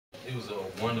it was a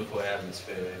wonderful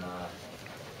atmosphere, and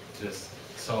just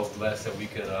so blessed that we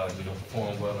could, you know,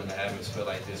 perform well in an atmosphere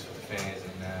like this for the fans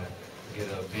and get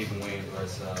a big win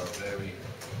versus a very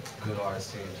good ARIS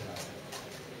team tonight.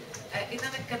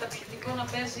 Ήταν καταπληκτικό να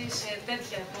παίζει σε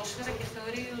τέτοια ατμόσφαιρα και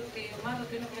θεωρεί ότι η ομάδα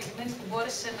του είναι ευλογημένη που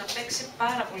μπόρεσε να παίξει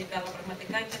πάρα πολύ καλά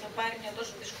πραγματικά και να πάρει μια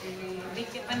τόσο δύσκολη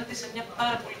νίκη απέναντι σε μια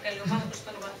πάρα πολύ καλή ομάδα που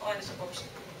ήταν ο ARIS απόψε.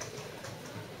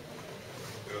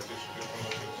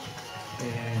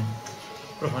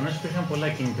 Προφανώς υπήρχαν πολλά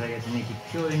κίνητρα για την νίκη.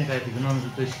 Ποιο είναι κατά τη γνώμη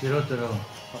του το ισχυρότερο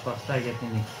από αυτά για την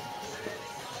νίκη?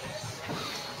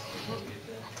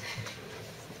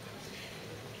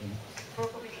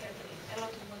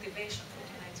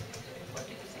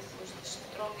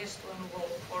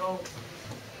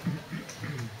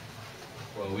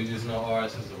 Well, we just know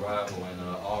ARIS is a rival, and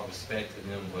all respect to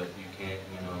them, but you can't,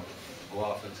 you know, go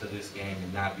off into this game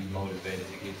and not be motivated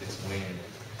to get this win.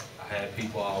 And I had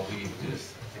people all week just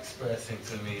expressing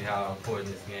to me how important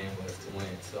this game was to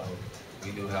win, so we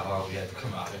knew how hard we had to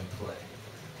come out and play.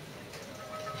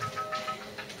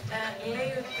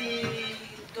 Λέει ότι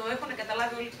το έχουν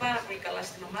καταλάβει όλοι πάρα πολύ καλά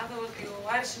στην ομάδα, ότι ο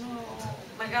ARIS είναι ο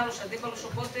μεγάλος αντίπαλος,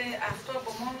 οπότε αυτό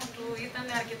από μόνο του ήταν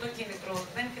αρκετό κίνητρο.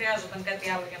 Δεν χρειάζονταν κάτι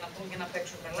άλλο για να πούν και να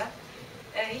παίξουν καλά.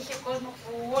 Είχε κόσμο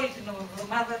που όλη την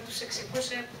εβδομάδα τους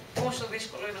εξηγούσε πόσο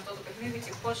δύσκολο είναι αυτό το παιχνίδι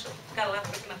και πόσο καλά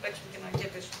πρέπει να παίξουν και να